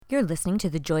You're listening to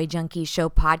the Joy Junkie Show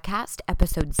podcast,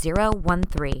 episode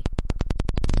 013.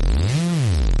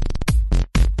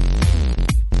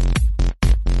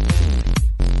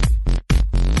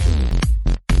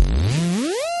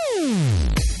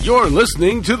 You're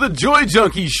listening to the Joy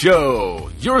Junkie Show,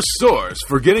 your source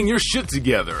for getting your shit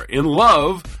together in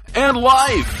love and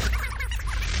life.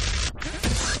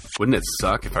 Wouldn't it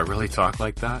suck if I really talked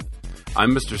like that?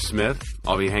 I'm Mr. Smith.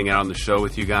 I'll be hanging out on the show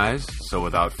with you guys. So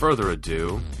without further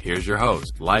ado, here's your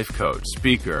host, life coach,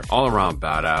 speaker, all-around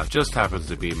badass, just happens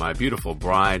to be my beautiful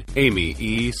bride, Amy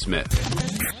E. Smith.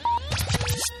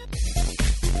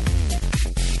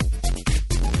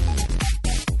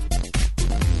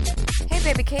 Hey,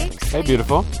 baby cakes. Hey,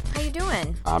 beautiful. How you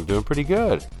doing? I'm doing pretty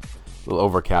good. A little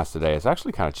overcast today. It's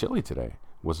actually kind of chilly today.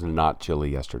 Was not chilly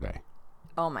yesterday.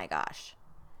 Oh my gosh.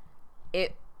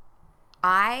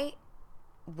 I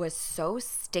was so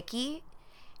sticky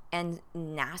and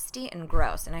nasty and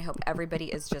gross, and I hope everybody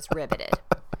is just riveted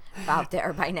out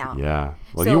there by now. Yeah.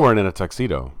 Well, So- you weren't in a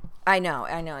tuxedo. I know,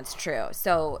 it's true.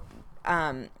 So,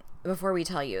 before we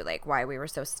tell you like why we were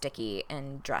so sticky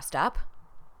and dressed up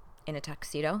in a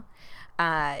tuxedo,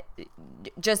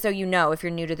 just so you know, if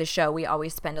you're new to the show, we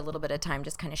always spend a little bit of time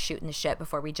just kind of shooting the shit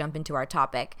before we jump into our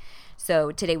topic.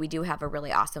 So today we do have a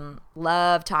really awesome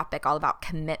love topic all about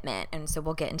commitment, and so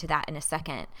we'll get into that in a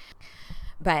second.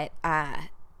 But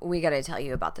we got to tell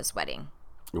you about this wedding.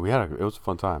 It was a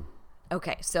fun time.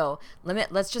 Okay, so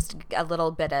let's just a little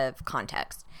bit of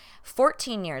context.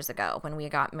 14 years ago when we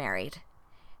got married,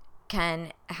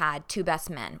 Ken had two best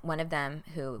men, one of them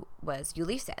who was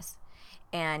Ulysses.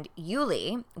 And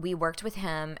Yuli, we worked with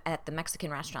him at the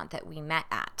Mexican restaurant that we met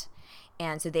at.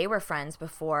 And so they were friends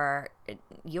before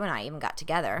you and I even got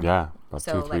together. Yeah, about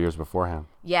 2-3 years beforehand.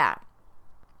 Yeah.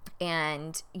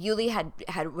 And Yuli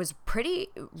was pretty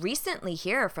recently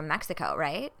here from Mexico,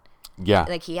 right? Yeah.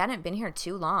 Like he hadn't been here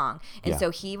too long. And Yeah.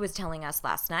 so he was telling us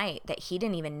last night that he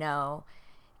didn't even know,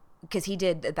 because he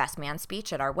did the best man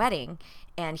speech at our wedding,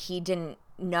 and he didn't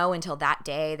know until that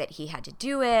day that he had to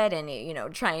do it, and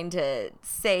trying to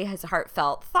say his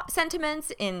heartfelt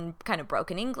sentiments in kind of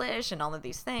broken English and all of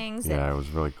these things. Yeah, and, it was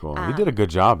really cool. He did a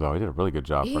good job, though. He did a really good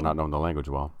job for not knowing the language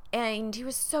well. And he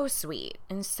was so sweet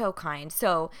and so kind.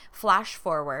 So flash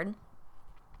forward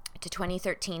to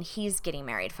 2013, he's getting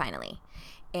married finally,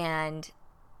 and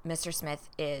Mr. Smith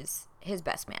is his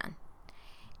best man.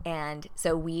 And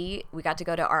so we got to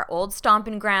go to our old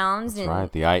stomping grounds in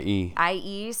the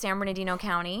IE, San Bernardino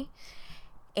County.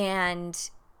 And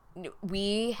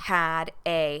we had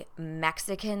a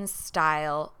Mexican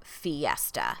style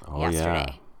fiesta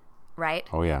yesterday. Yeah. Right?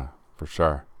 Oh, yeah, for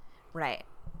sure. Right.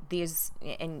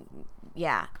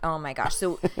 Oh my gosh.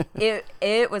 So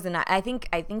it was I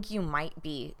think you might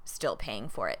be still paying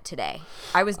for it today.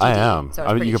 I was DD, I am. so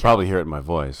I mean, you could probably hear it in my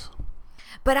voice.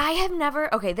 But I have never,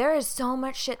 there is so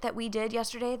much shit that we did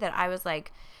yesterday that I was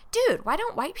like, dude, why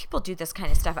don't white people do this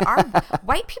kind of stuff? Our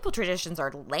white people traditions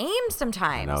are lame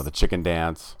sometimes. I know, the chicken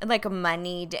dance. And like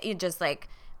money, just like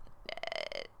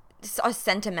a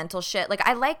sentimental shit. Like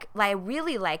I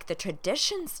really like the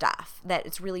tradition stuff, that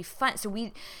it's really fun. So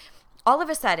all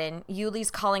of a sudden, Yuli's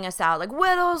calling us out like,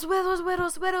 widows,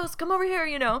 come over here,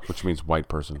 Which means white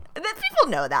person.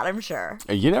 People know that, I'm sure.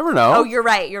 You never know. Oh, you're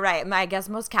right. I guess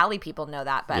most Cali people know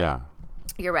that, but yeah,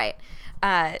 you're right.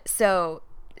 So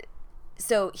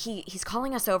he's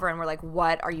calling us over, and we're like,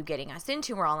 what are you getting us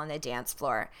into? We're all on the dance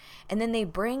floor. And then they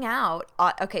bring out,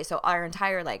 so our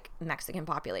entire like Mexican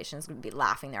population is going to be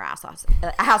laughing their ass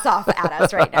off at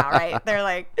us right now, right? They're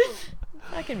like,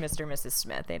 fucking Mr. and Mrs.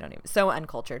 Smith. They don't even, so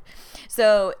uncultured.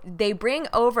 So they bring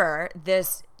over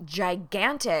this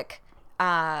gigantic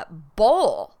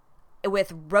bowl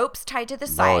with ropes tied to the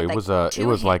side. No, it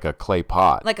was like a clay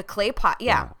pot. Like a clay pot,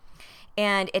 yeah.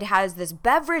 And it has this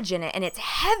beverage in it, and it's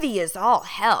heavy as all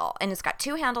hell. And it's got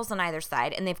two handles on either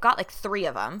side, and they've got like 3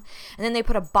 of them. And then they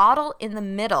put a bottle in the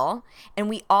middle, and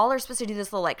we all are supposed to do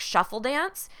this little like shuffle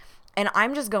dance. And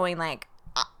I'm just going like,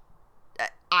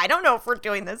 I don't know if we're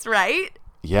doing this right.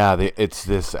 Yeah, it's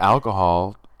this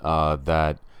alcohol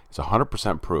that is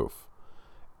 100% proof,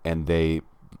 and they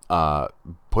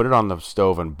put it on the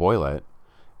stove and boil it,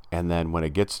 and then when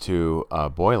it gets to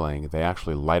boiling, they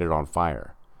actually light it on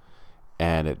fire,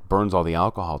 and it burns all the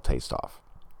alcohol taste off.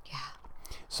 Yeah.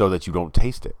 So that you don't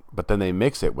taste it. But then they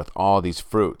mix it with all these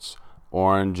fruits,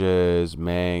 oranges,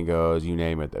 mangoes, you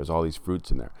name it. There's all these fruits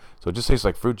in there, so it just tastes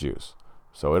like fruit juice.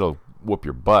 So it'll whoop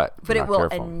your butt. But it will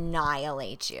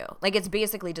annihilate you. Like, it's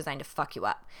basically designed to fuck you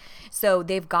up. So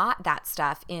they've got that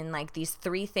stuff in like these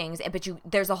 3 things, but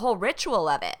there's a whole ritual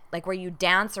of it, like where you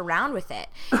dance around with it,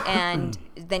 and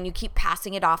then you keep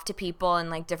passing it off to people, and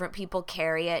like different people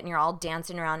carry it, and you're all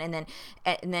dancing around, and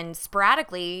then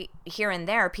sporadically here and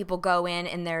there, people go in,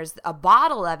 and there's a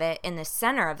bottle of it in the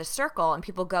center of the circle, and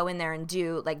people go in there and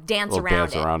do like dance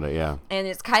around it. Yeah. And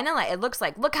it's kind of like, it looks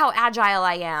like, look how agile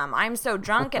I am. I'm so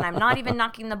drunk, and I'm not even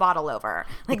knocking the bottle over.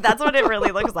 Like, that's what it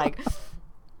really looks like.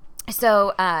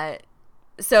 So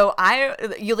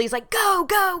Yuli's like, go,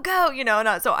 go, go,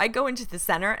 and so I go into the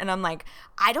center, and I'm like,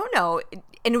 I don't know.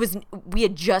 And we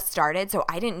had just started, so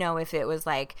I didn't know if it was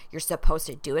like, you're supposed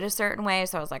to do it a certain way.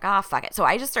 So I was like, fuck it. So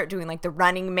I just start doing like the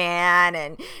Running Man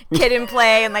and Kid and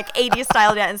Play and like 80s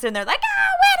style dance, and they're like,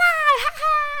 winner, ha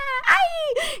ha,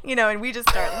 aye, and we just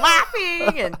start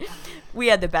laughing, and we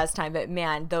had the best time. But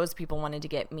man, those people wanted to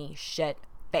get me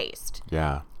shit-faced.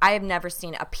 Yeah. I have never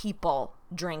seen a people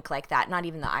drink like that, not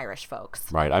even the Irish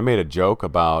folks. Right. I made a joke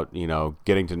about,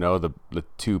 getting to know the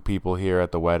 2 people here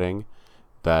at the wedding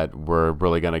that we're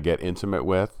really going to get intimate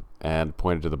with, and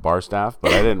pointed to the bar staff,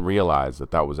 but I didn't realize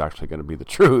that was actually going to be the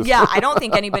truth. Yeah, I don't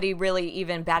think anybody really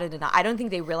even batted an eye. I don't think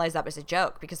they realized that was a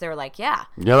joke, because they were like, yeah.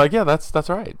 Yeah, like, yeah, that's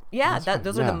right. Yeah,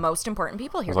 those are the most important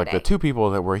people here today. Like, the 2 people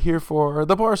that we're here for,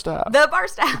 the bar staff. The bar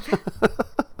staff.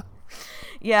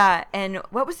 Yeah, and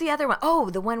what was the other one?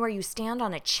 Oh, the one where you stand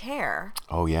on a chair.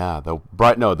 Oh, yeah. The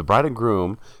bride and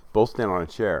groom both stand on a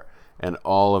chair, and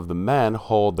all of the men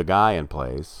hold the guy in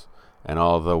place, and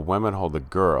all of the women hold the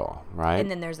girl, right? And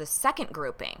then there's a second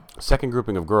grouping. Second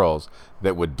grouping of girls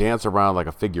that would dance around like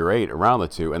a figure 8 around the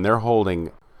 2, and they're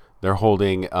holding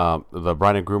the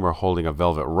bride and groom are holding a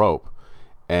velvet rope,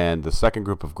 and the second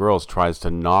group of girls tries to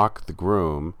knock the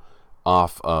groom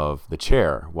off of the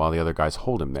chair while the other guys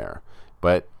hold him there.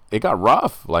 But it got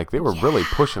rough. Like, they were really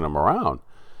pushing him around.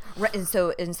 Right, and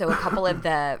so a couple of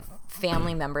the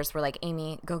family members were like,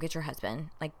 Amy, go get your husband.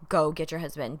 Like, go get your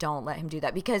husband. Don't let him do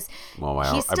that, because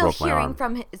he's still healing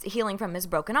from his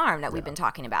broken arm that we've been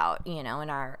talking about, in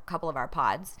our couple of our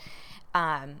pods.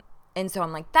 And so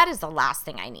I'm like, that is the last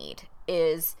thing I need.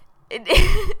 That's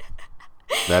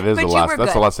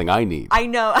the last thing I need. I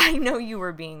know you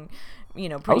were being,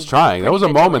 I was trying. There was a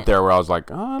moment there where I was like,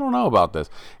 I don't know about this.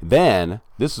 Then,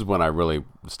 this is when I really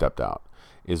stepped out,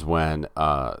 is when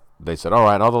they said, all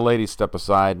right, all the ladies step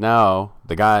aside. Now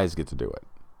the guys get to do it.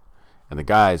 And the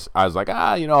guys, I was like,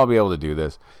 I'll be able to do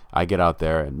this. I get out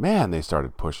there, and man, they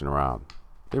started pushing around.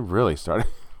 They really started.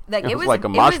 Like, it was like a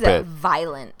mosh pit.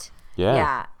 Violent.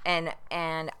 Yeah. And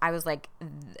I was like,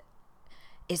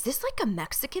 is this like a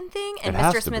Mexican thing? And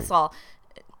Mr. Smithsall,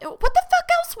 what the fuck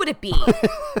else would it be?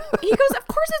 He goes, of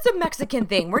course it's a Mexican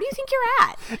thing. Where do you think you're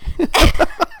at?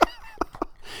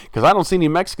 Because I don't see any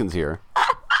Mexicans here.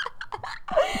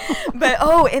 But,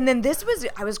 and then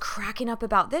I was cracking up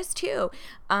about this too.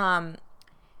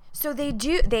 So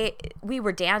we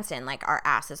were dancing like our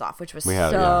asses off, which was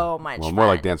much fun. More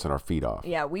like dancing our feet off.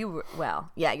 Yeah,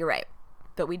 yeah, you're right.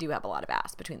 But we do have a lot of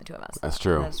ass between the 2 of us. That's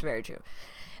true. That's very true.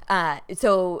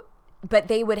 But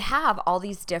they would have all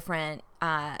these different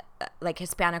like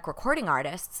Hispanic recording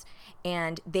artists,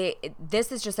 and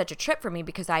this is just such a trip for me,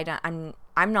 because I'm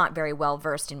not very well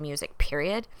versed in music,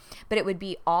 period. But it would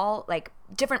be all like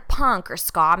different punk or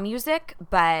ska music,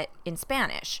 but in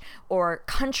Spanish, or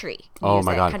country music, oh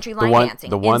my God. Country line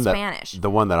dancing in Spanish. The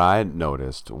one that I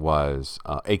noticed was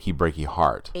 "Achy Breaky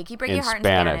Heart." Achy Breaky Heart in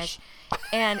Spanish.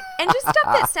 And just stuff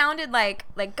that sounded like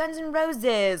Guns N'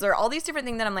 Roses, or all these different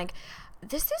things that I'm like,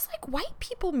 this is like white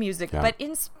people music, but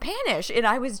in Spanish. And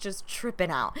I was just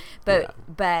tripping out. But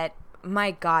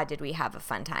my God, did we have a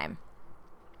fun time.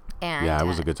 And yeah, it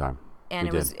was a good time. And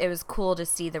it was cool to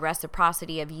see the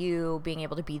reciprocity of you being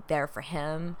able to be there for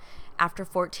him after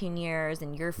 14 years,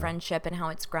 and your friendship and how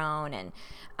it's grown, and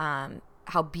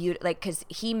how beautiful, like, because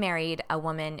he married a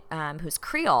woman who's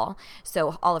Creole,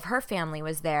 so all of her family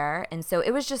was there, and so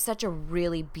it was just such a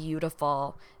really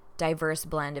beautiful, diverse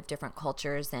blend of different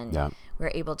cultures, and we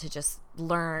were able to just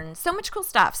learn so much cool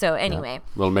stuff. So anyway,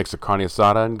 a little mix of carne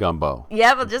asada and gumbo.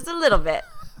 Yeah, well, just a little bit.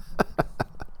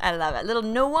 I love it. Little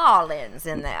New Orleans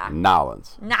in there.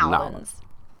 Nolans.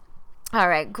 All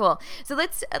right, cool. So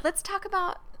let's talk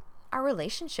about our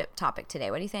relationship topic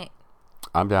today. What do you think?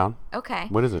 I'm down. Okay.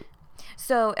 What is it?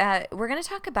 So we're going to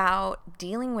talk about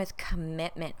dealing with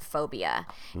commitment phobia.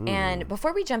 And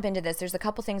before we jump into this, there's a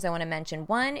couple things I want to mention.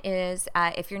 One is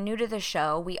if you're new to the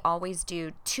show, we always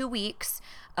do 2 weeks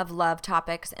of love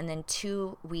topics and then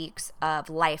 2 weeks of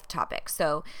life topics.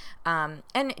 So, and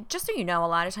just so you know, a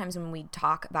lot of times when we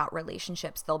talk about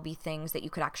relationships, there'll be things that you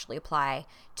could actually apply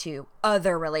to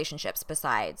other relationships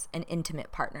besides an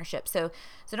intimate partnership. So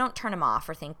don't turn them off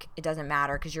or think it doesn't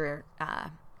matter because you're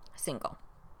single.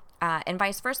 And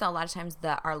vice versa, a lot of times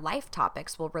our life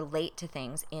topics will relate to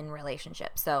things in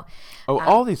relationships. So,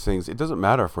 all these things, it doesn't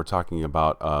matter if we're talking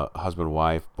about husband,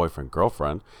 wife, boyfriend,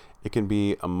 girlfriend. It can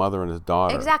be a mother and his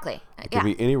daughter. Exactly. It can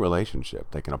be any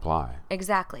relationship that can apply.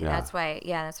 Exactly. Yeah. That's why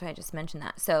I just mentioned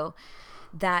that. So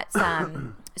that's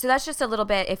so that's just a little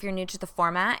bit if you're new to the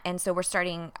format. And so we're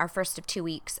starting our first of 2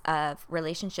 weeks of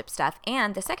relationship stuff.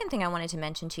 And the second thing I wanted to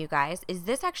mention to you guys is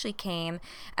this actually came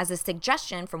as a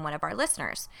suggestion from one of our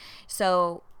listeners.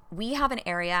 So we have an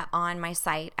area on my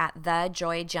site at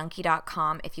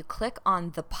thejoyjunkie.com. If you click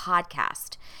on the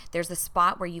podcast, there's a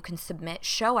spot where you can submit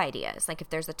show ideas. Like if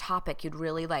there's a topic you'd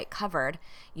really like covered,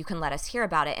 you can let us hear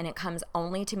about it. And it comes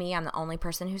only to me. I'm the only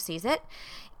person who sees it.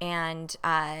 And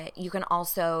you can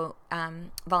also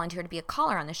volunteer to be a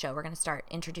caller on the show. We're going to start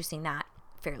introducing that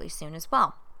fairly soon as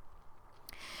well.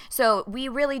 So we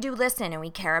really do listen and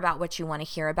we care about what you want to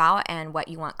hear about and what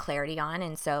you want clarity on.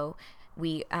 And so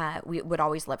we would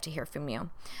always love to hear from you.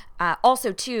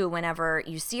 Also, too, whenever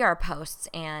you see our posts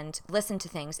and listen to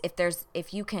things,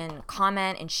 if you can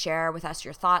comment and share with us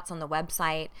your thoughts on the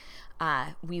website,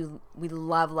 we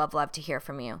love to hear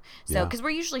from you. So, because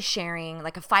we're usually sharing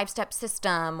like a 5-step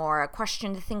system or a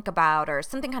question to think about or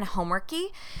something kind of homeworky.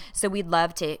 So we'd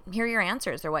love to hear your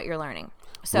answers or what you're learning.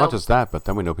 So not just that, but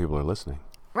then we know people are listening.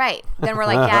 Right. Then we're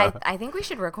like, yeah, I think we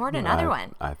should record another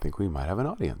one. I think we might have an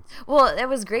audience. Well, it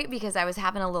was great because I was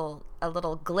having a little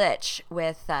glitch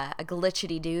with a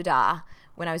glitchity-doo-dah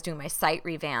when I was doing my site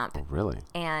revamp. Oh, really?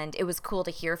 And it was cool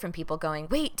to hear from people going,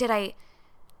 wait,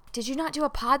 did you not do a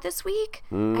pod this week?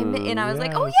 And I was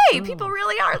like, oh, yay, people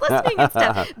really are listening and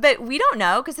stuff. But we don't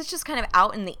know because it's just kind of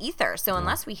out in the ether. So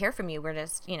unless we hear from you, we're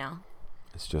just,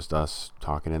 It's just us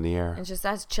talking in the air. It's just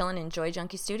us chilling in Joy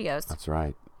Junkie Studios. That's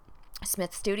right.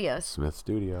 Smith Studios.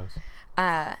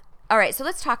 All right, so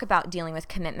let's talk about dealing with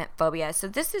commitment phobia. So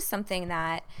this is something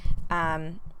that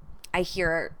I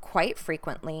hear quite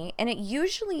frequently, and it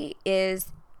usually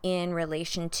is in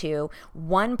relation to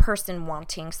one person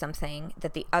wanting something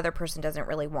that the other person doesn't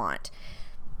really want.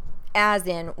 As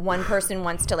in, one person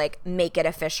wants to like make it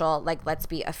official, like let's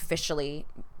be officially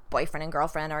boyfriend and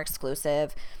girlfriend or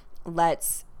exclusive.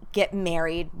 Let's get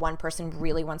married. One person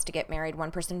really wants to get married.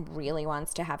 One person really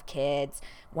wants to have kids.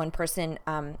 One person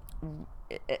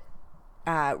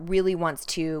really wants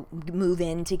to move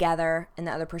in together, and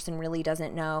the other person really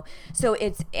doesn't know. So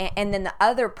and then the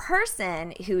other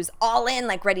person who's all in,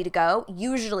 like ready to go,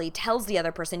 usually tells the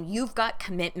other person, you've got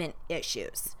commitment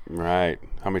issues. Right.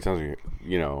 How many times have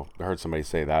you heard somebody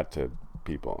say that to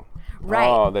people? Right.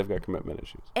 Oh, they've got commitment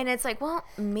issues. And it's like, well,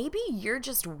 maybe you're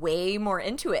just way more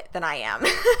into it than I am.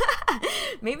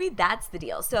 Maybe that's the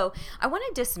deal. So I want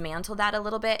to dismantle that a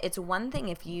little bit. It's one thing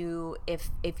if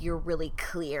you're really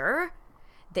clear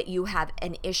that you have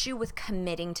an issue with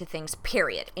committing to things,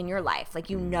 period, in your life. Like,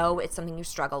 it's something you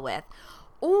struggle with.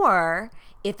 Or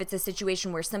if it's a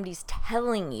situation where somebody's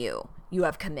telling you you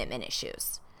have commitment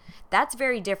issues. That's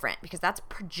very different because that's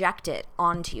projected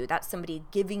onto you. That's somebody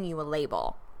giving you a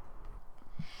label.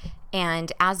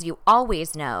 And as you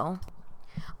always know,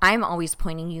 I'm always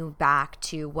pointing you back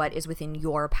to what is within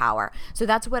your power. So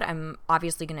that's what I'm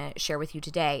obviously going to share with you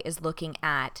today, is looking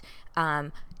at,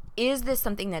 is this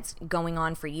something that's going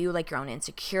on for you, like your own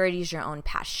insecurities, your own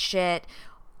past shit,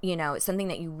 something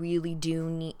that you really do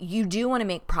need, you do want to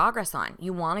make progress on.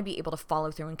 You want to be able to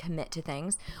follow through and commit to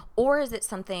things. Or is it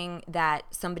something that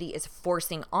somebody is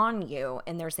forcing on you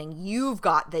and they're saying, you've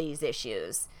got these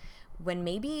issues, when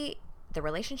maybe the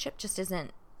relationship just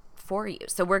isn't for you.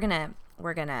 So we're gonna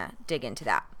dig into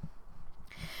that.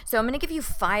 So I'm going to give you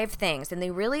 5 things, and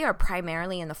they really are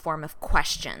primarily in the form of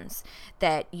questions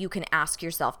that you can ask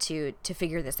yourself to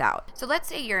figure this out. So let's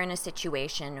say you're in a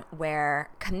situation where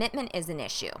commitment is an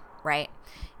issue, right?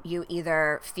 You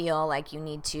either feel like you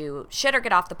need to shit or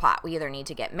get off the pot. We either need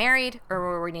to get married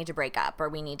or we need to break up or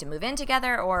we need to move in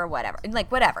together or whatever.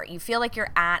 Like whatever. You feel like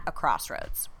you're at a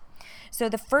crossroads. So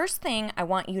the first thing I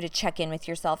want you to check in with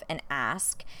yourself and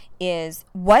ask is,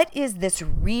 what is this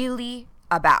really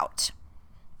about?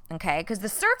 Okay, because the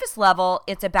surface level,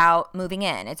 it's about moving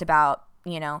in. It's about,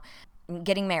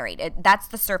 getting married. That's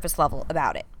the surface level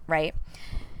about it, right?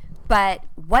 But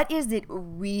what is it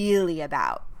really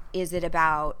about? is it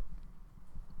about,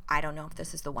 I don't know if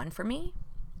this is the one for me?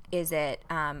 Is it,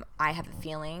 I have a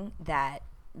feeling that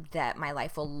my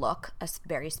life will look a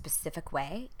very specific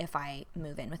way if I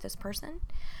move in with this person?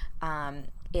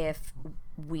 If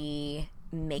we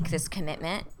make this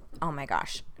commitment, oh my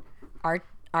gosh,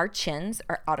 our chins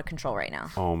are out of control right now.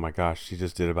 Oh my gosh, she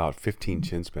just did about 15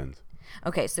 chin spins.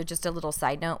 Okay, so just a little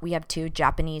side note. We have 2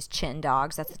 Japanese chin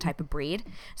dogs. That's the type of breed.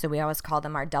 So we always call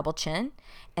them our double chin.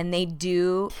 And they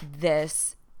do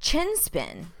this chin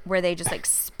spin where they just like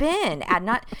spin.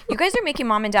 You guys are making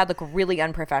mom and dad look really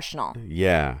unprofessional.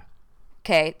 Yeah.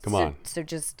 Okay. Come on. So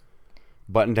just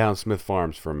button down Smith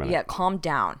Farms for a minute. Yeah, calm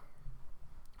down.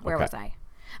 Where Okay. was I?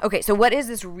 Okay, so what is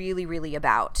this really, really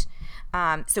about?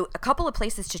 So a couple of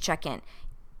places to check in.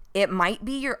 It might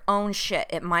be your own shit.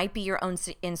 It might be your own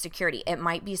insecurity. It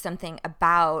might be something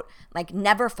about like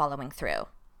never following through,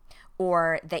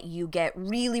 or that you get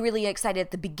really, really excited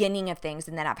at the beginning of things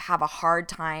and then have a hard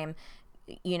time,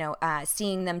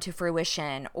 seeing them to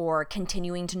fruition or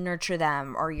continuing to nurture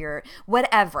them, or your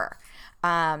whatever.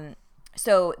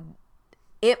 So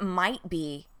it might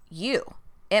be you.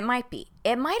 It might be.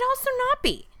 It might also not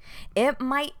be. It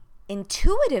might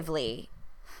intuitively,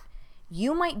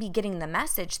 you might be getting the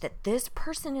message that this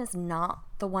person is not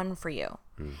the one for you.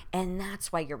 And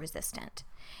that's why you're resistant.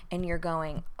 And you're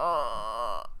going,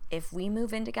 oh, if we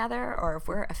move in together, or if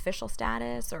we're official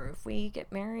status, or if we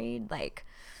get married, like,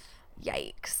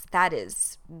 yikes, that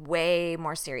is way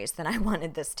more serious than I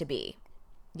wanted this to be.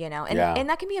 And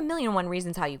that can be a million and one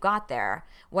reasons how you got there,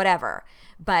 whatever.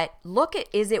 But look at,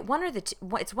 is it one or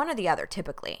it's one or the other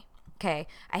typically. Okay.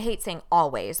 I hate saying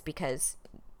always because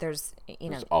there's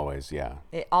always, yeah.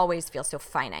 It always feels so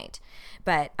finite.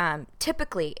 But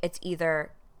typically it's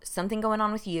either something going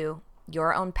on with you,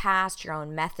 your own past, your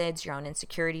own methods, your own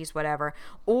insecurities, whatever,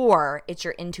 or it's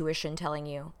your intuition telling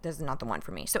you this is not the one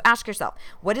for me. So ask yourself,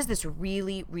 what is this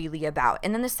really, really about?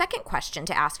 And then the second question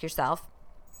to ask yourself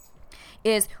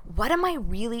is, what am I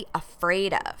really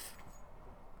afraid of?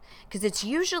 Because it's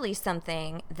usually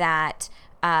something that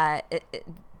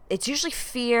it's usually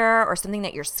fear, or something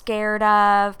that you're scared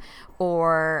of,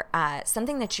 or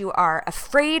something that you are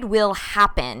afraid will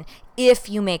happen if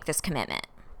you make this commitment.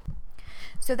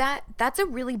 So that's a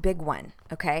really big one,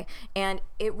 okay? And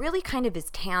it really kind of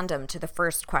is tandem to the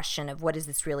first question of what is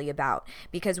this really about?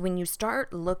 Because when you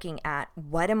start looking at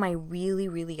what am I really,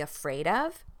 really afraid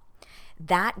of,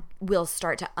 that will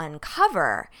start to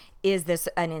uncover, is this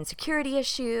an insecurity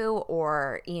issue,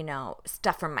 or,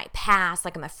 stuff from my past?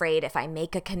 Like, I'm afraid if I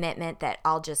make a commitment that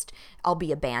I'll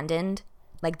be abandoned.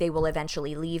 Like, they will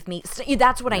eventually leave me. So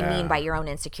that's what I mean by your own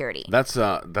insecurity. That's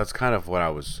kind of what I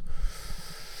was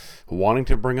wanting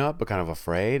to bring up, but kind of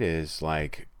afraid, is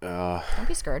like, don't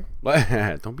be scared.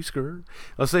 Don't be scared.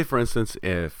 Let's say, for instance,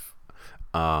 if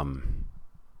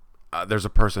there's a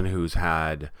person who's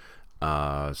had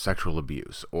sexual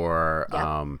abuse, or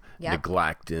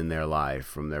neglect in their life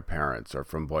from their parents, or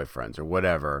from boyfriends, or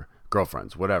whatever,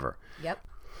 girlfriends, whatever. Yep.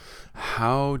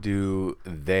 How do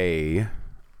they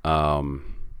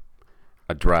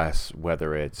address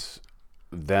whether it's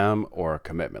them or a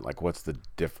commitment? Like, what's the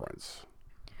difference?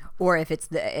 Or if it's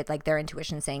like their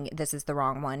intuition saying this is the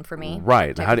wrong one for me.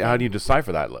 Right. How do you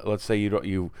decipher that? Let's say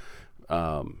you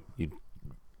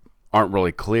aren't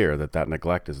really clear that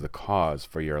neglect is the cause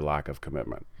for your lack of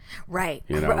commitment. Right.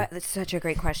 That's such a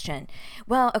great question.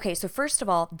 Well, okay, so first of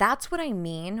all, that's what I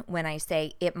mean when I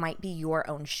say it might be your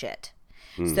own shit.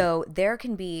 So there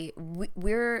can be,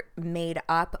 we're made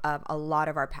up of a lot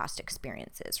of our past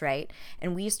experiences, right?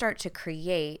 And we start to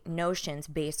create notions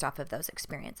based off of those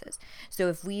experiences. So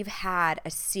if we've had a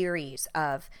series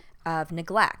of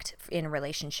neglect in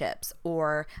relationships,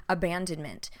 or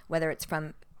abandonment, whether it's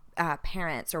from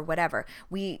parents or whatever,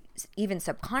 we even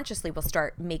subconsciously will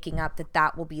start making up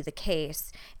that will be the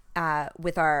case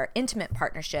with our intimate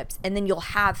partnerships. And then you'll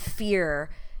have fear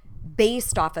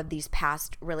based off of these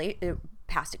past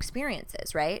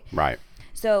experiences, right? Right.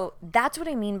 So that's what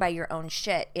I mean by your own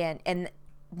shit. And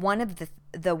one of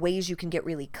the ways you can get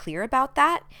really clear about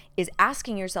that is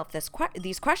asking yourself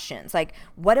these questions, like,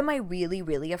 what am I really,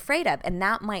 really afraid of? And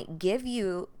that might give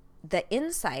you the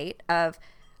insight of,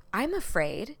 I'm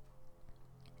afraid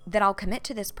that I'll commit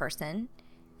to this person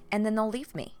and then they'll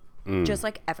leave me, just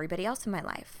like everybody else in my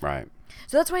life. Right.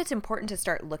 So that's why it's important to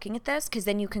start looking at this, because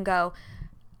then you can go,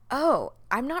 oh,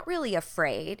 I'm not really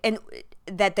afraid and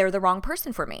that they're the wrong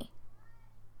person for me.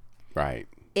 Right.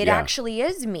 It actually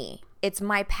is me. it's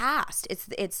my past.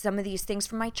 It's some of these things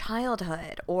from my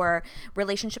childhood, or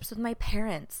relationships with my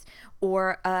parents,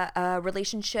 or a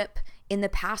relationship in the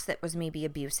past that was maybe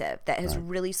abusive, that has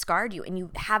really scarred you, and you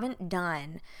haven't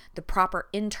done the proper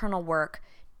internal work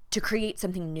to create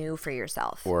something new for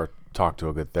yourself. Or talk to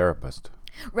a good therapist.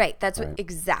 Right. That's what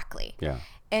exactly. Yeah.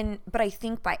 But I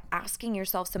think by asking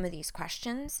yourself some of these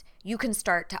questions, you can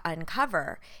start to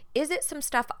uncover, is it some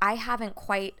stuff I haven't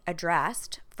quite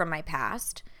addressed from my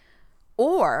past?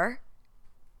 Or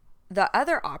the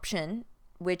other option,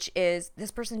 which is this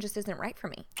person just isn't right for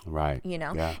me. Right. You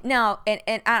know? Yeah. Now,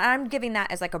 and I'm giving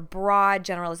that as like a broad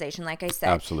generalization. Like I said,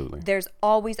 Absolutely. There's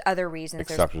always other reasons.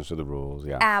 Exceptions to the rules.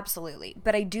 Yeah. Absolutely.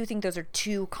 But I do think those are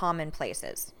two common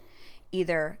places.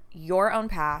 Either your own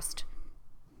past,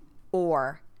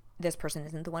 or this person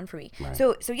isn't the one for me. Right.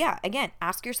 So yeah, again,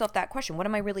 ask yourself that question. What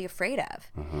am I really afraid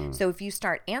of? Mm-hmm. So if you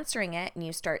start answering it and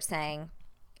you start saying,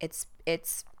 it's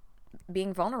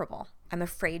being vulnerable. I'm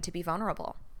afraid to be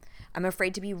vulnerable. I'm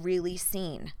afraid to be really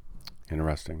seen.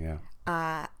 Interesting, yeah.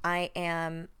 I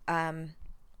am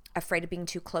afraid of being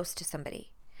too close to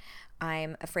somebody.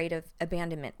 I'm afraid of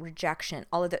abandonment, rejection.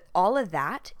 All of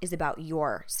that is about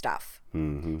your stuff,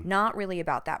 not really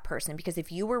about that person. Because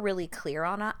if you were really clear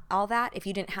on all that, if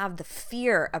you didn't have the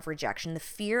fear of rejection, the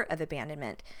fear of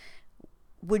abandonment,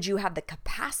 would you have the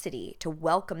capacity to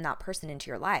welcome that person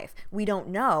into your life? We don't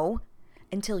know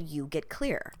until you get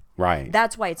clear. Right.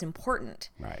 That's why it's important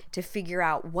to figure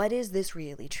out, what is this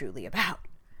really truly about?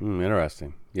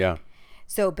 Interesting. Yeah.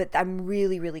 So, but I'm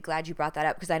really, really glad you brought that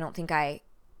up, because I don't think I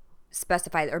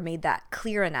specified or made that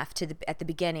clear enough at the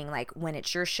beginning, like when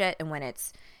it's your shit and when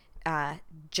it's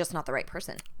just not the right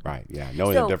person. Right. Yeah.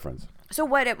 Knowing the difference. So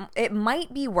what it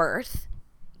might be worth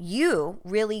you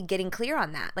really getting clear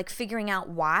on that, like figuring out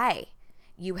why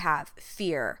you have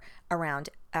fear around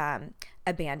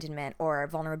abandonment or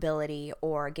vulnerability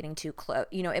or getting too close.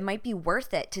 You know, it might be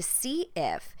worth it to see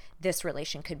if this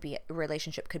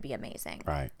relationship could be amazing.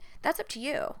 Right. That's up to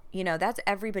you. You know, that's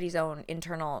everybody's own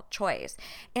internal choice.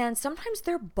 And sometimes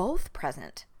they're both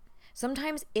present.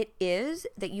 Sometimes it is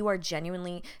that you are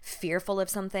genuinely fearful of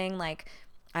something, like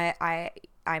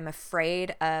I'm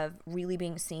afraid of really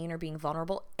being seen or being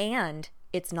vulnerable, and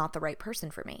it's not the right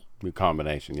person for me. The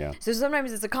combination, yeah. So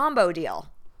sometimes it's a combo deal.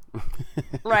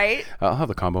 Right? I'll have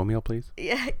the combo meal, please.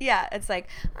 Yeah. It's like,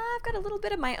 I've got a little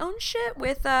bit of my own shit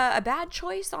with a bad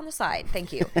choice on the side.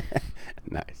 Thank you.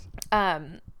 Nice.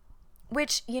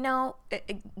 Which, you know,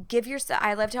 give yourself.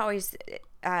 I love to always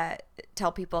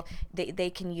tell people they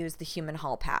can use the human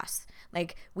hall pass.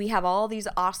 Like, we have all these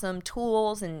awesome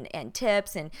tools and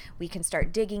tips, and we can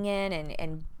start digging in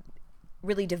and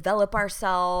really develop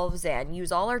ourselves and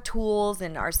use all our tools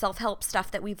and our self-help stuff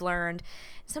that we've learned.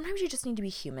 Sometimes you just need to be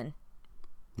human.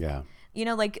 Yeah. You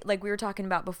know, like we were talking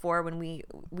about before, when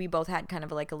we both had kind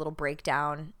of like a little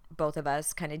breakdown, both of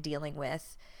us kind of dealing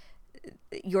with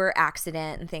your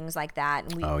accident and things like that.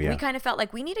 And we kind of felt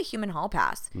like we need a human hall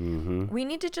pass. Mm-hmm. We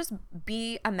need to just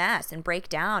be a mess and break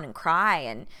down and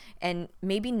cry and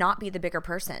maybe not be the bigger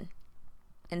person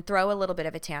and throw a little bit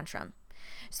of a tantrum.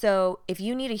 So if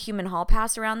you need a human hall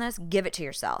pass around this, give it to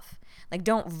yourself. Like,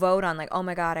 don't vote on like, oh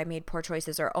my God, I made poor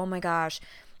choices, or oh my gosh,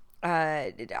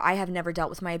 I have never dealt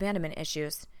with my abandonment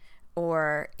issues,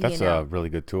 or that's a really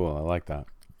good tool. I like that.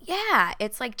 Yeah,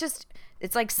 it's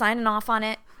like signing off on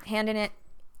it, handing it.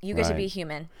 You get to be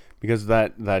human. Because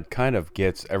that kind of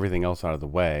gets everything else out of the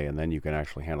way, and then you can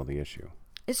actually handle the issue.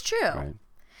 It's true. Right.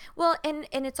 Well, and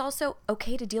it's also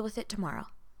okay to deal with it tomorrow.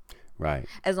 Right.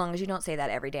 As long as you don't say that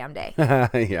every damn day.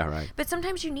 Yeah, right. But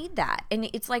sometimes you need that. And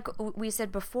it's like we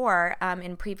said before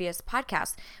in previous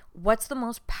podcasts, what's the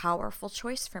most powerful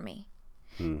choice for me?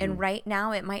 Mm-hmm. And right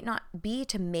now, it might not be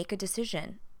to make a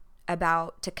decision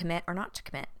about to commit or not to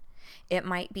commit. It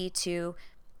might be to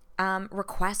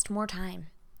request more time,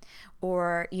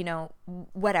 or, you know,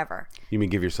 whatever. You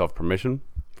mean give yourself permission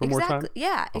for more time?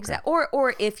 Yeah, okay. Exactly.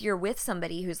 Or if you're with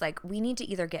somebody who's like, we need to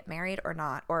either get married or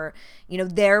not, or, you know,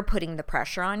 they're putting the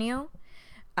pressure on you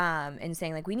and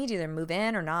saying like, we need to either move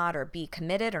in or not, or be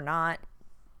committed or not.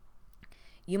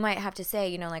 You might have to say,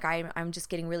 you know, like, I'm just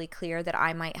getting really clear that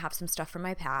I might have some stuff from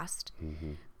my past.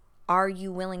 Mm-hmm. Are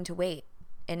you willing to wait?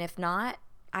 And if not,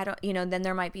 I don't, you know, then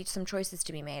there might be some choices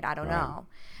to be made. I don't know.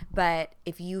 But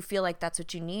if you feel like that's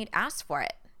what you need, ask for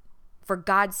it. For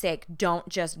God's sake, don't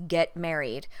just get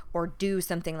married or do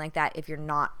something like that if you're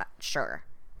not sure.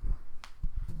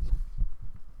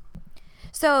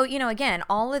 So, you know, again,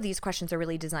 all of these questions are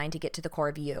really designed to get to the core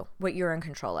of you, what you're in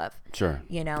control of. Sure.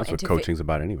 You know, that's what coaching's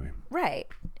about anyway. Right.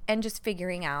 And just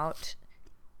figuring out,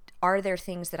 are there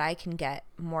things that I can get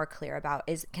more clear about?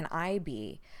 Can I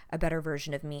be a better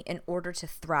version of me in order to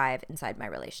thrive inside my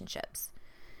relationships?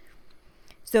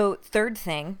 So third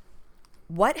thing,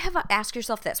 ask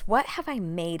yourself this, what have I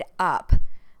made up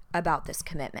about this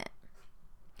commitment?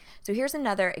 So here's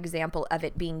another example of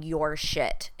it being your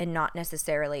shit and not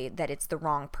necessarily that it's the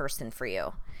wrong person for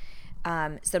you.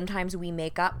 Sometimes we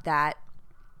make up that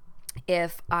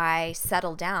if I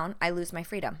settle down, I lose my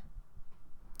freedom.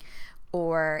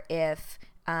 Or if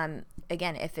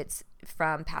it's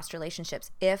from past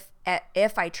relationships, if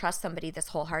I trust somebody this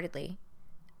wholeheartedly,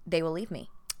 they will leave me.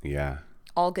 Yeah.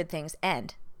 All good things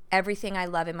end. Everything I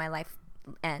love in my life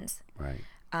ends. Right.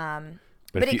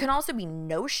 But it can also be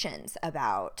notions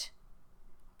about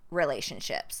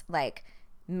relationships, like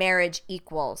marriage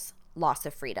equals loss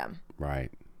of freedom.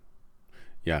 Right.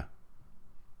 Yeah.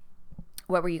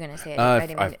 What were you going to say? I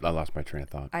lost my train of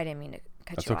thought. I didn't mean to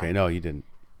cut That's you off. okay. No, you didn't.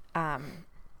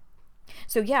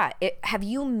 So yeah, have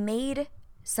you made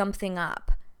something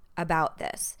up about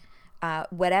this?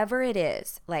 Whatever it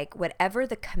is, like whatever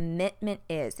the commitment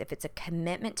is, if it's a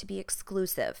commitment to be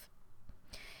exclusive,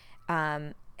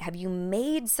 have you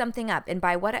made something up? And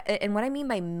what I mean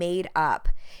by made up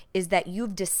is that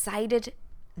you've decided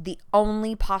the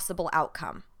only possible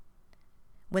outcome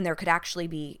when there could actually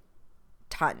be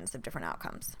tons of different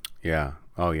outcomes. Yeah.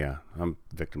 Oh yeah. I'm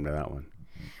victim to that one.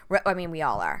 I mean, we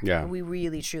all are. Yeah. We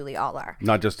really, truly all are.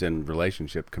 Not just in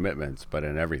relationship commitments, but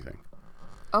in everything.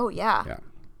 Oh yeah. Yeah.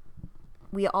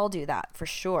 We all do that for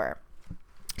sure.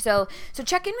 So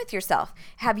check in with yourself.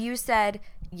 Have you said,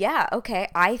 yeah, okay,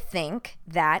 I think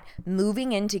that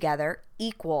moving in together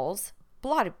equals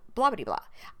blah, blah, blah, blah.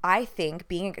 I think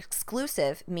being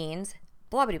exclusive means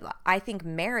blah, blah, blah. I think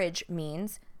marriage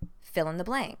means fill in the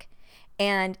blank.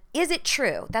 And is it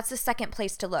true? That's the second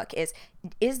place to look is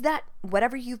that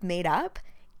whatever you've made up,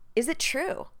 is it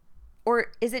true?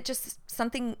 Or is it just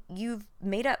something you've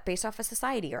made up based off of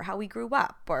society or how we grew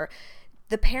up or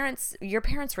your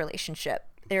parents' relationship,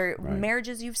 their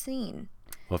marriages you've seen?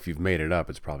 Well, if you've made it up,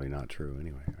 it's probably not true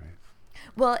anyway, right?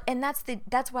 Well, and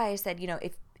that's why I said,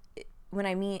 when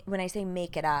I say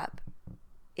make it up,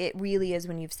 it really is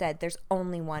when you've said there's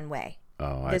only one way.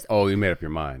 Oh, you made up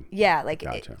your mind. Yeah, like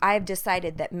Gotcha. I've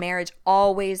decided that marriage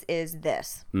always is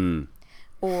this.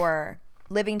 Or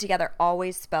living together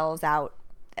always spells out,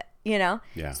 Yeah.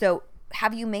 So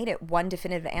have you made it one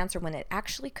definitive answer when it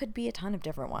actually could be a ton of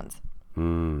different ones?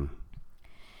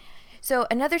 So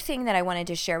another thing that I wanted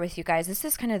to share with you guys, this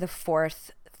is kind of the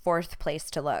fourth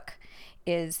place to look,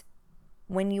 is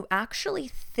when you actually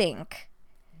think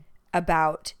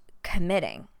about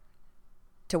committing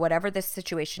to whatever this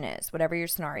situation is, whatever your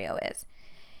scenario is,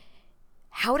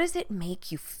 how does it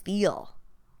make you feel?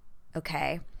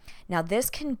 Okay. Now this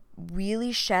can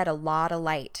really shed a lot of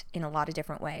light in a lot of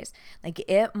different ways. Like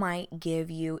it might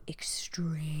give you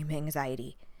extreme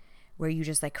anxiety where you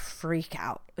just like freak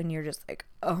out and you're just like,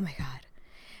 oh my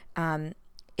God.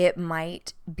 It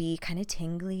might be kind of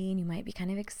tingly and you might be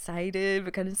kind of excited,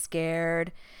 but kind of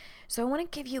scared. So I want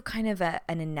to give you kind of an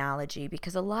analogy,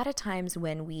 because a lot of times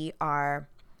when we are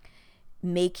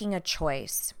making a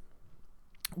choice,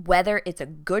 whether it's a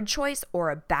good choice or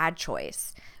a bad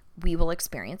choice, we will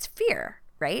experience fear,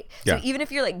 right? Yeah. So even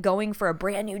if you're like going for a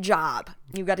brand new job,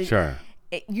 you got to, Sure.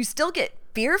 You still get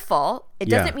fearful. It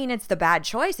doesn't mean it's the bad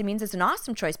choice. It means it's an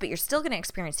awesome choice, but you're still going to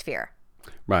experience fear.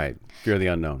 Right. Fear of the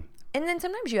unknown. And then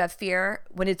sometimes you have fear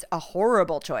when it's a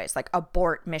horrible choice, like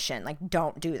abort mission, like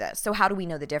don't do this. So how do we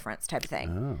know the difference type of thing?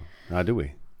 Oh, how do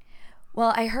we?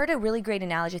 Well, I heard a really great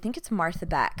analogy. I think it's Martha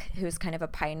Beck, who's kind of a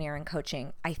pioneer in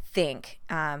coaching, I think.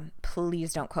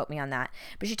 Please don't quote me on that.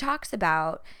 But she talks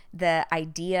about the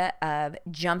idea of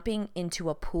jumping into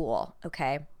a pool,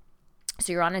 okay?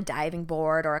 So you're on a diving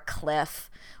board or a cliff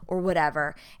or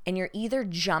whatever, and you're either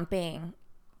jumping,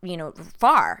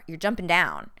 far, you're jumping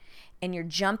down, and you're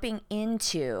jumping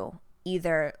into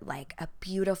either like a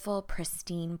beautiful,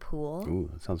 pristine pool. Ooh,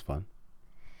 that sounds fun.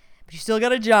 But you still got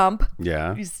to jump.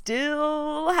 Yeah. You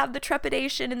still have the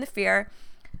trepidation and the fear.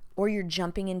 Or you're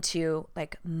jumping into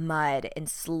like mud and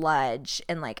sludge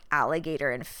and like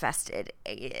alligator infested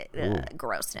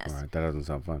grossness. All right, that doesn't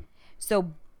sound fun.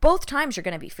 So both times you're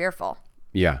going to be fearful.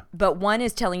 Yeah. But one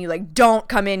is telling you like, don't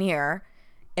come in here.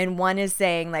 And one is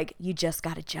saying like, you just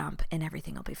got to jump and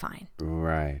everything will be fine.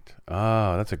 Right.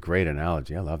 Oh, that's a great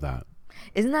analogy. I love that.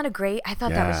 Isn't that a great? I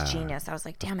thought that was genius. I was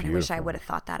like, damn it, I wish I would have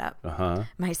thought that up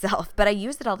myself. But I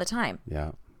use it all the time.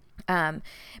 Yeah.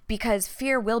 Because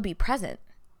fear will be present.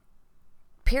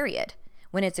 Period.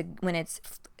 When it's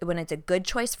a good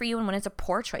choice for you and when it's a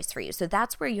poor choice for you. So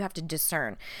that's where you have to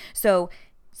discern. So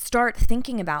start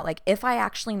thinking about, like, if I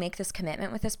actually make this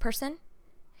commitment with this person,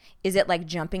 is it like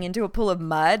jumping into a pool of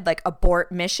mud, like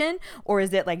abort mission? Or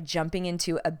is it like jumping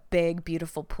into a big,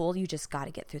 beautiful pool? You just got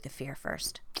to get through the fear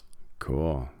first.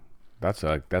 Cool. That's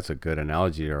a good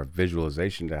analogy or a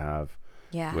visualization to have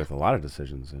with a lot of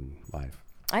decisions in life.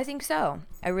 I think so.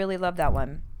 I really love that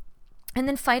one. And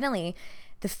then finally,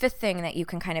 the fifth thing that you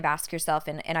can kind of ask yourself,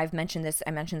 and I mentioned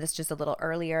this just a little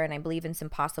earlier, and I believe in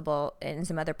some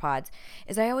other pods,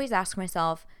 is I always ask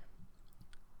myself,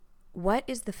 what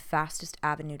is the fastest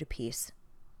avenue to peace?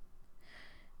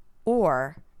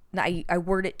 Or, I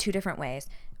word it two different ways.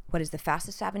 What is the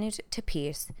fastest avenue to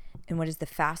peace? And what is the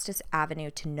fastest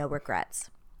avenue to no regrets?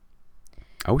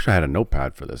 I wish I had a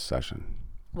notepad for this session.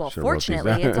 Well,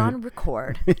 fortunately, it's on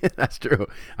record. That's true.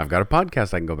 I've got a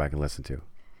podcast I can go back and listen to.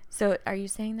 So are you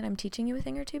saying that I'm teaching you a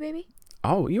thing or two, baby?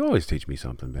 Oh, you always teach me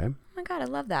something, babe. Oh my God, I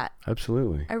love that.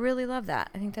 Absolutely. I really love that.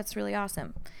 I think that's really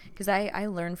awesome because I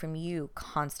learn from you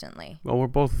constantly. Well, we're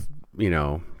both,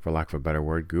 for lack of a better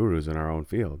word, gurus in our own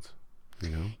fields,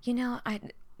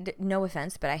 No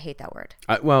offense, but I hate that word.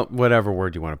 Well, whatever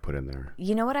word you want to put in there.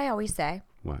 You know what I always say?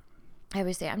 What? I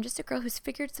always say, I'm just a girl who's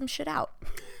figured some shit out.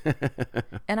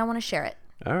 And I want to share it.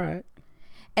 All right.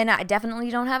 And I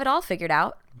definitely don't have it all figured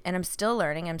out. And I'm still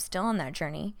learning. I'm still on that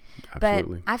journey.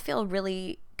 Absolutely. But I feel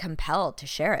really compelled to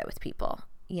share it with people.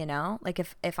 Like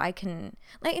if I can,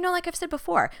 like I've said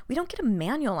before, we don't get a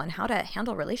manual on how to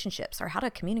handle relationships or how to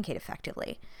communicate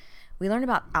effectively. We learn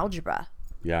about algebra.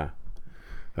 Yeah.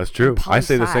 That's true. I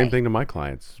say the same thing to my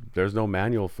clients. There's no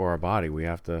manual for our body. We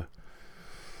have to,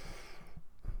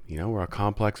 we're a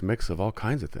complex mix of all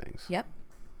kinds of things. Yep.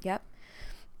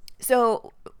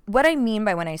 So what I mean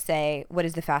by when I say what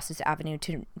is the fastest avenue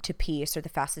to peace or the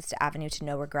fastest avenue to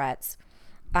no regrets,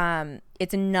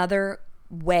 it's another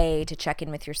way to check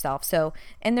in with yourself. So,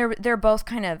 and they're both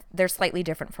they're slightly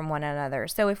different from one another.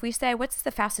 So if we say, what's the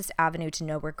fastest avenue to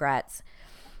no regrets?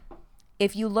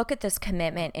 If you look at this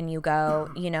commitment and you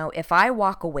go, if I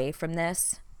walk away from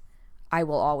this, I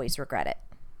will always regret it.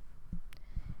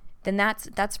 Then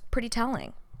that's pretty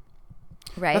telling,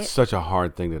 right? That's such a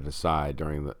hard thing to decide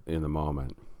in the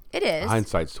moment. It is.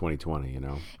 Hindsight's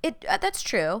 20/20, That's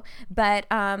true, but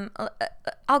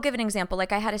I'll give an example.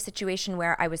 Like I had a situation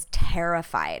where I was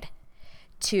terrified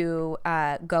to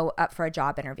go up for a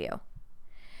job interview,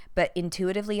 but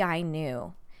intuitively I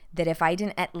knew that if I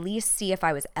didn't at least see if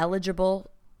I was eligible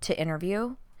to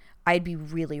interview, I'd be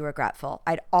really regretful.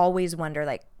 I'd always wonder,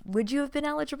 like, would you have been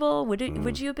eligible? Would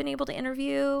you have been able to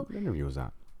interview? What interview was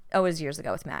that? Oh, it was years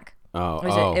ago with Mac. Oh,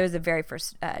 it was the very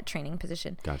first training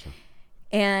position. Gotcha.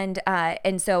 And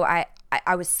so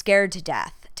I was scared to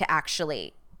death to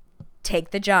actually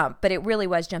take the jump, but it really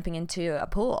was jumping into a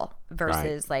pool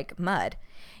versus like mud.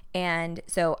 And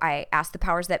so I asked the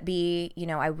powers that be,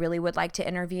 I really would like to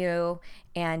interview.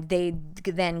 And they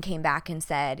then came back and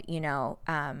said,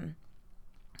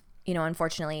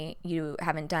 unfortunately, you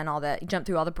haven't jumped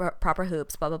through all the proper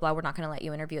hoops, blah, blah, blah. We're not going to let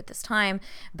you interview at this time,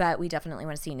 but we definitely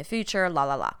want to see you in the future, la,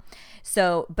 la, la.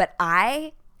 So, but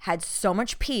I had so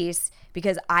much peace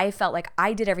because I felt like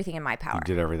I did everything in my power.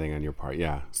 You did everything on your part,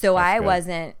 yeah. So I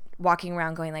wasn't walking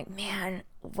around going like, man,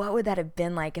 what would that have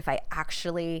been like if I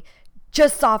actually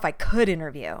just saw if I could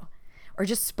interview or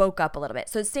just spoke up a little bit.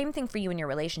 So the same thing for you in your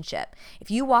relationship.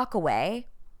 If you walk away,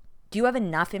 do you have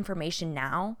enough information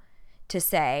now to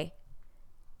say,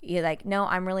 you're like, no,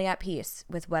 I'm really at peace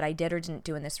with what I did or didn't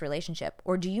do in this relationship?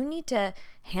 Or do you need to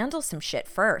handle some shit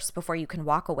first before you can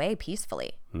walk away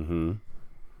peacefully? Mm-hmm.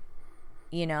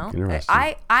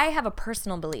 I have a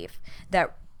personal belief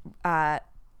that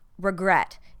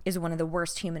regret is one of the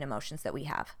worst human emotions that we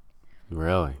have.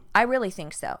 Really? I really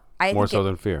think so. More so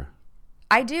than fear?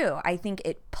 I do. I think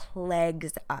it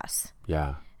plagues us.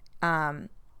 Yeah.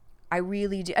 I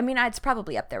really do. I mean, it's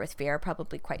probably up there with fear,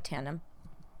 probably quite tandem.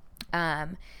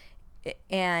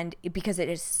 And because it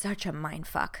is such a mind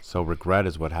fuck. So regret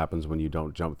is what happens when you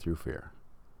don't jump through fear.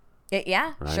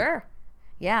 Yeah, right? Sure.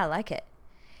 Yeah, I like it.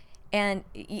 And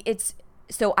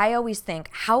so I always think,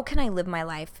 how can I live my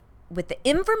life with the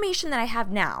information that I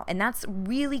have now? And that's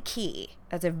really key.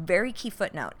 That's a very key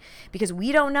footnote because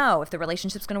we don't know if the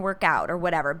relationship's going to work out or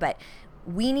whatever, but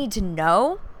we need to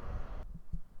know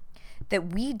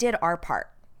that we did our part,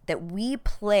 that we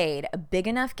played a big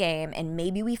enough game, and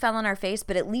maybe we fell on our face,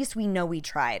 but at least we know we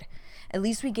tried. At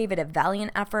least we gave it a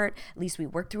valiant effort. At least we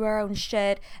worked through our own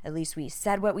shit. At least we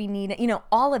said what we needed.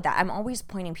 All of that. I'm always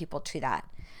pointing people to that.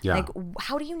 Yeah. Like,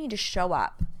 how do you need to show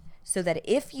up so that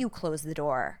if you close the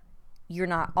door, you're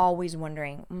not always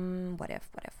wondering, what if?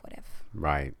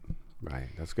 Right.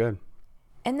 That's good.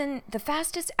 And then the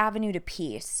fastest avenue to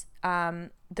peace. The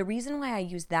reason why I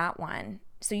use that one,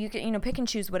 so you can, pick and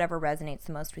choose whatever resonates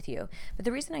the most with you. But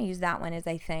the reason I use that one is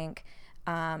I think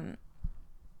a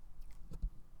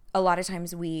lot of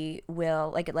times we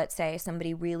will, like, let's say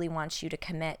somebody really wants you to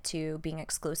commit to being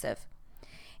exclusive,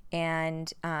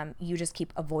 and you just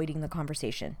keep avoiding the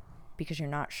conversation because you're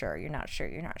not sure.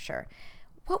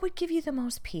 What would give you the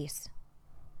most peace?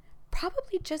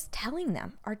 Probably just telling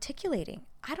them, articulating,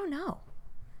 I don't know.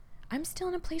 I'm still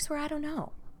in a place where I don't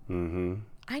know. Mm-hmm.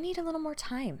 I need a little more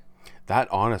time. That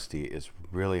honesty is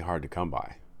really hard to come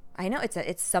by. I know,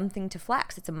 it's something to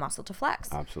flex. It's a muscle to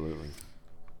flex. Absolutely.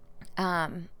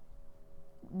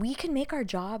 We can make our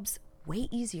jobs way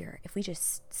easier if we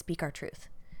just speak our truth.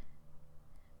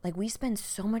 Like, we spend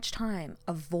so much time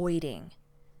avoiding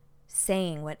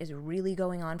saying what is really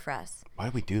going on for us. Why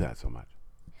do we do that so much?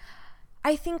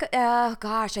 I think,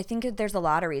 I think there's a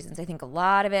lot of reasons. I think a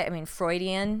lot of it,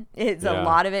 Freudian, a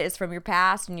lot of it is from your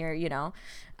past and your,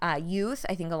 youth.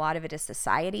 I think a lot of it is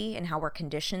society and how we're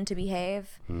conditioned to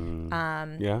behave.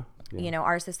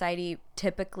 Our society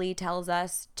typically tells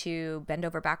us to bend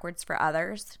over backwards for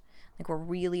others. Like, we're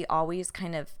really always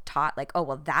kind of taught, like, oh,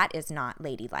 well, that is not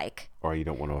ladylike. Or you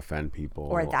don't want to offend people.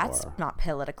 Or that's not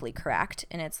politically correct.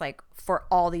 And it's like for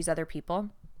all these other people.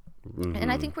 Mm-hmm.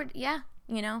 And I think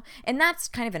and that's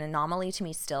kind of an anomaly to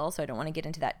me still, so I don't want to get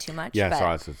into that too much.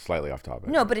 Yeah, so it's slightly off topic.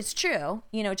 No, but it's true.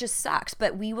 It just sucks.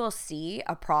 But we will see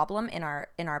a problem in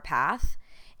our path,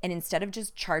 and instead of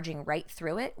just charging right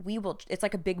through it, it's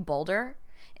like a big boulder.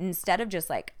 And instead of just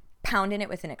like pounding it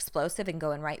with an explosive and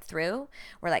going right through,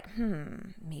 we're like,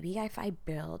 maybe if I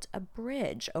build a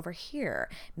bridge over here,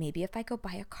 maybe if I go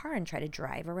buy a car and try to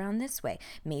drive around this way,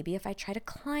 maybe if I try to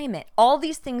climb it, all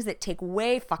these things that take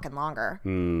way fucking longer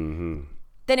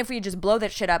than if we just blow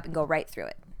that shit up and go right through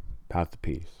it. Path to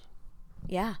peace.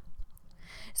 Yeah.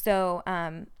 So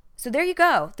there you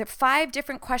go. There are 5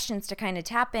 different questions to kind of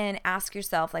tap in, ask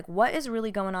yourself, like, what is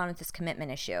really going on with this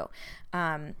commitment issue?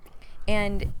 And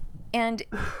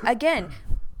again,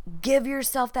 give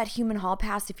yourself that human hall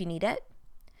pass if you need it.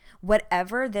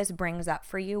 Whatever this brings up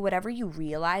for you, whatever you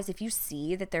realize, if you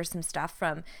see that there's some stuff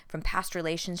from past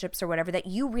relationships or whatever that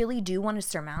you really do want to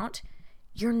surmount,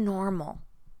 you're normal.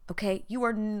 Okay? You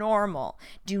are normal.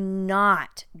 Do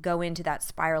not go into that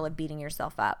spiral of beating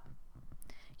yourself up.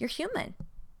 You're human.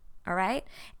 All right?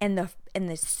 And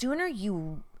the sooner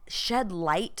you shed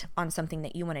light on something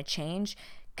that you want to change,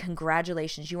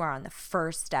 congratulations, you are on the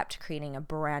first step to creating a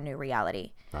brand new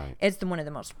reality. Right. It's one of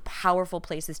the most powerful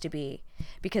places to be,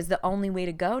 because the only way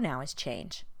to go now is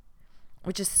change,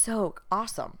 which is so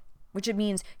awesome. Which it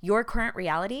means your current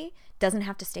reality doesn't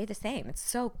have to stay the same. It's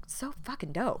so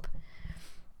fucking dope.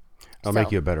 It'll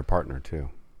make you a better partner too.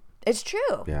 It's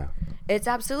true. Yeah. It's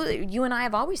absolutely. You and I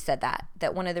have always said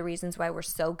that one of the reasons why we're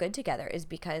so good together is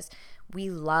because we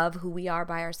love who we are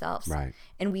by ourselves. Right.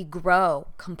 And we grow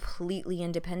completely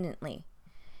independently,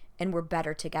 and we're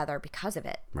better together because of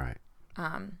it. Right.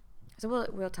 So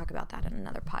we'll talk about that in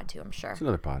another pod too, I'm sure. It's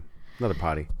another pod. Another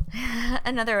potty.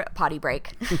 Another potty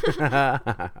break.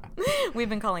 We've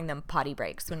been calling them potty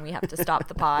breaks when we have to stop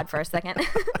the pod for a second.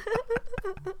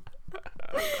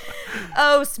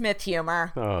 Oh, Smith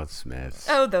humor. Oh, Smiths.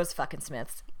 Oh, those fucking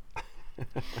Smiths.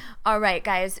 All right,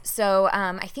 guys. So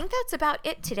I think that's about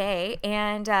it today.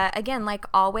 And again, like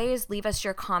always, leave us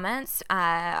your comments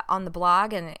on the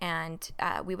blog, and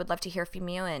we would love to hear from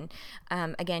you. And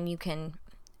again, you can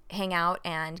hang out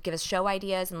and give us show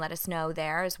ideas and let us know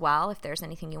there as well if there's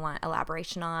anything you want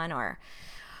elaboration on or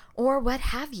what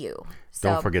have you. So,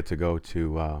 don't forget to go to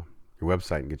your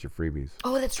website and get your freebies.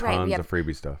 Oh, that's right. Tons of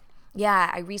freebie stuff.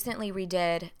 Yeah, I recently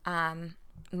redid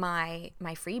my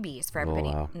freebies for everybody.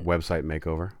 Website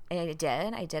makeover.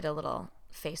 I did a little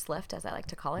facelift, as I like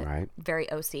to call it. Right.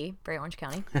 Very OC, very Orange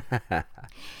County.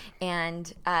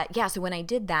 And so when I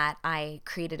did that, I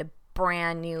created a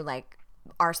brand new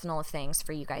arsenal of things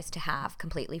for you guys to have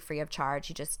completely free of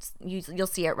charge. You'll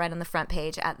see it right on the front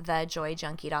page at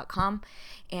thejoyjunkie.com.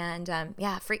 And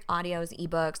free audios,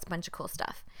 ebooks, a bunch of cool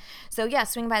stuff. So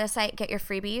swing by the site, get your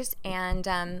freebies,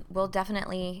 and we'll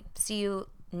definitely see you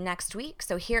next week.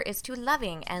 So here is to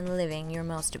loving and living your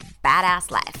most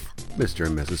badass life. Mr.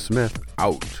 and Mrs. Smith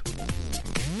out.